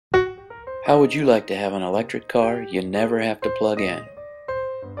How would you like to have an electric car you never have to plug in?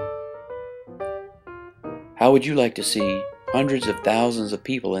 How would you like to see hundreds of thousands of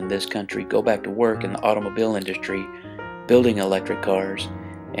people in this country go back to work in the automobile industry, building electric cars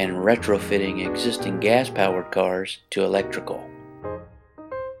and retrofitting existing gas-powered cars to electrical?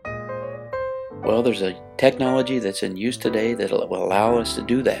 Well, there's a technology that's in use today that will allow us to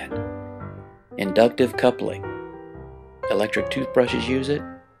do that. Inductive coupling. Electric toothbrushes use it,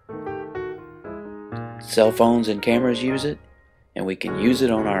 cell phones and cameras use it, and we can use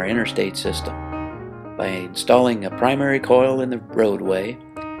it on our interstate system by installing a primary coil in the roadway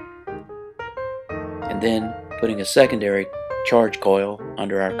and then putting a secondary charge coil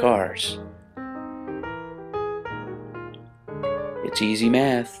under our cars. It's easy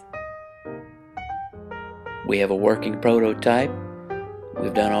math. We have a working prototype.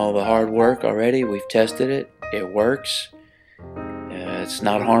 We've done all the hard work already. We've tested it. It works. It's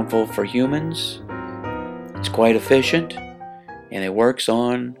not harmful for humans. It's quite efficient, and it works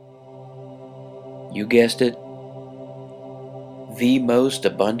on, you guessed it, the most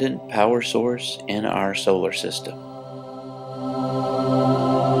abundant power source in our solar system.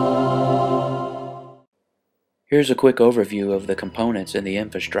 Here's a quick overview of the components in the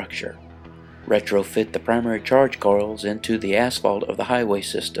infrastructure. Retrofit the primary charge coils into the asphalt of the highway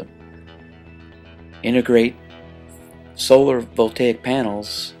system. Integrate solar voltaic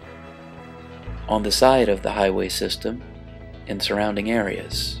panels on the side of the highway system in surrounding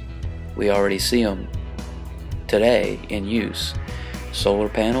areas. We already see them today in use. Solar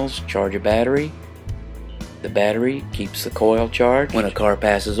panels charge a battery. The battery keeps the coil charged. When a car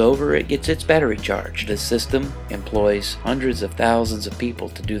passes over, it gets its battery charged. The system employs hundreds of thousands of people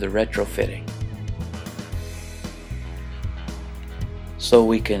to do the retrofitting. So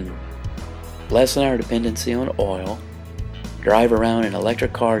we can lessen our dependency on oil, drive around in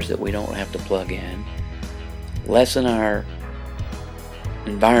electric cars that we don't have to plug in, lessen our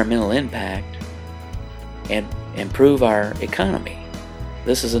environmental impact, and improve our economy.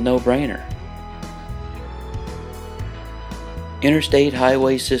 This is a no-brainer. Interstate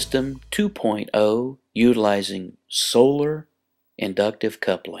Highway System 2.0 utilizing solar inductive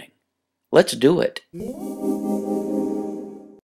coupling. Let's do it.